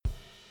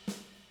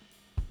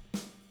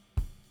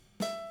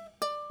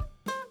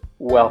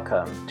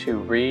Welcome to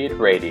Read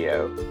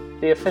Radio,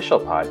 the official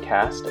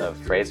podcast of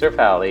Fraser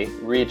Valley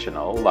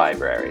Regional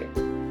Library.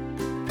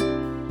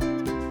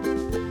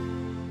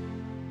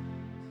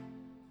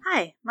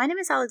 Hi, my name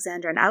is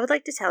Alexandra, and I would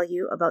like to tell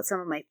you about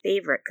some of my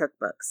favorite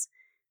cookbooks.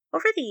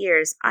 Over the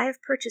years, I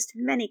have purchased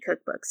many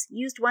cookbooks,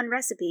 used one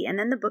recipe, and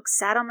then the books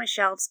sat on my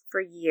shelves for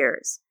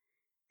years.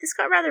 This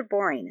got rather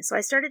boring, so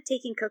I started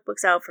taking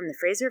cookbooks out from the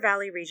Fraser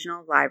Valley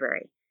Regional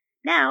Library.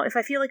 Now, if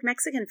I feel like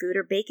Mexican food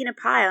or baking a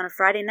pie on a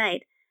Friday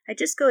night, I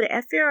just go to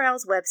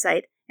FVRL's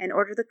website and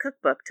order the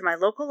cookbook to my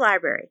local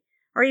library,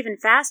 or even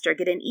faster,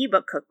 get an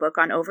ebook cookbook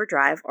on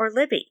Overdrive or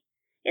Libby.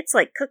 It's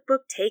like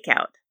cookbook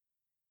takeout.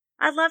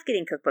 I love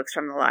getting cookbooks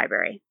from the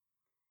library.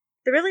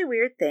 The really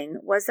weird thing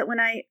was that when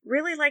I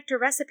really liked a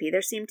recipe,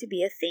 there seemed to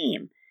be a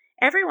theme.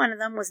 Every one of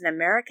them was an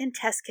American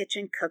test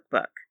kitchen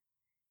cookbook.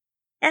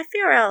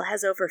 FVRL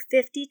has over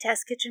 50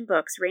 test kitchen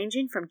books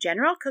ranging from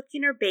general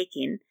cooking or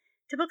baking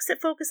to books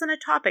that focus on a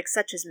topic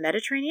such as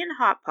Mediterranean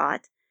hot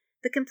pot,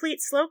 the complete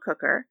slow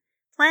cooker,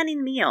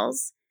 planning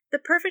meals, the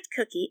perfect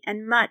cookie,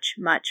 and much,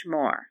 much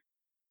more.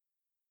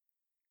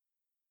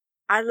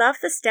 I love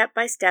the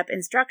step-by-step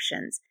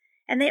instructions,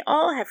 and they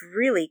all have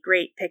really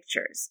great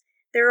pictures.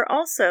 There are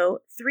also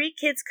 3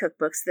 kids'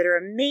 cookbooks that are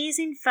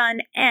amazing fun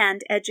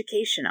and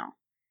educational.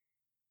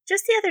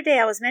 Just the other day,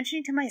 I was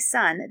mentioning to my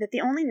son that the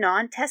only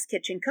non-test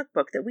kitchen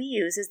cookbook that we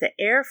use is the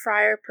Air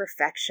Fryer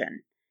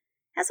Perfection.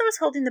 As I was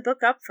holding the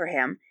book up for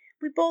him,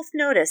 we both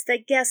noticed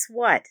that guess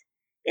what?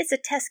 It's a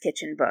test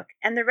kitchen book,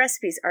 and the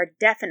recipes are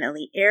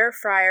definitely air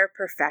fryer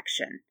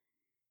perfection.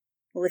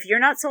 Well, if you're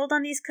not sold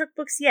on these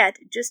cookbooks yet,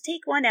 just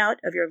take one out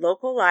of your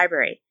local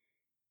library,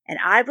 and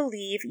I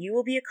believe you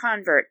will be a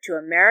convert to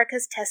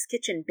America's test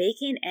kitchen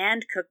baking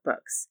and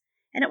cookbooks,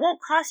 and it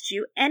won't cost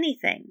you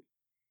anything.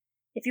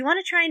 If you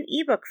want to try an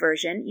ebook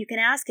version, you can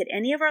ask at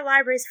any of our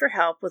libraries for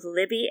help with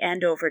Libby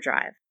and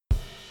Overdrive.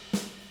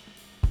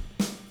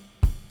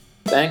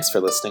 Thanks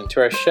for listening to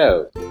our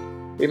show.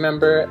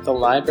 Remember, the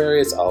library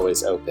is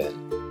always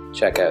open.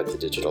 Check out the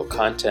Digital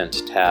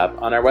Content tab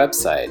on our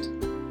website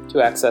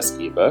to access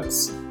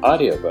ebooks,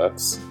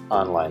 audiobooks,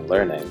 online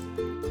learning,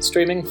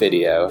 streaming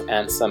video,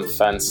 and some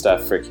fun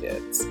stuff for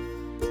kids.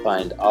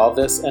 Find all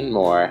this and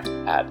more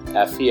at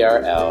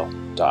ferl.ca.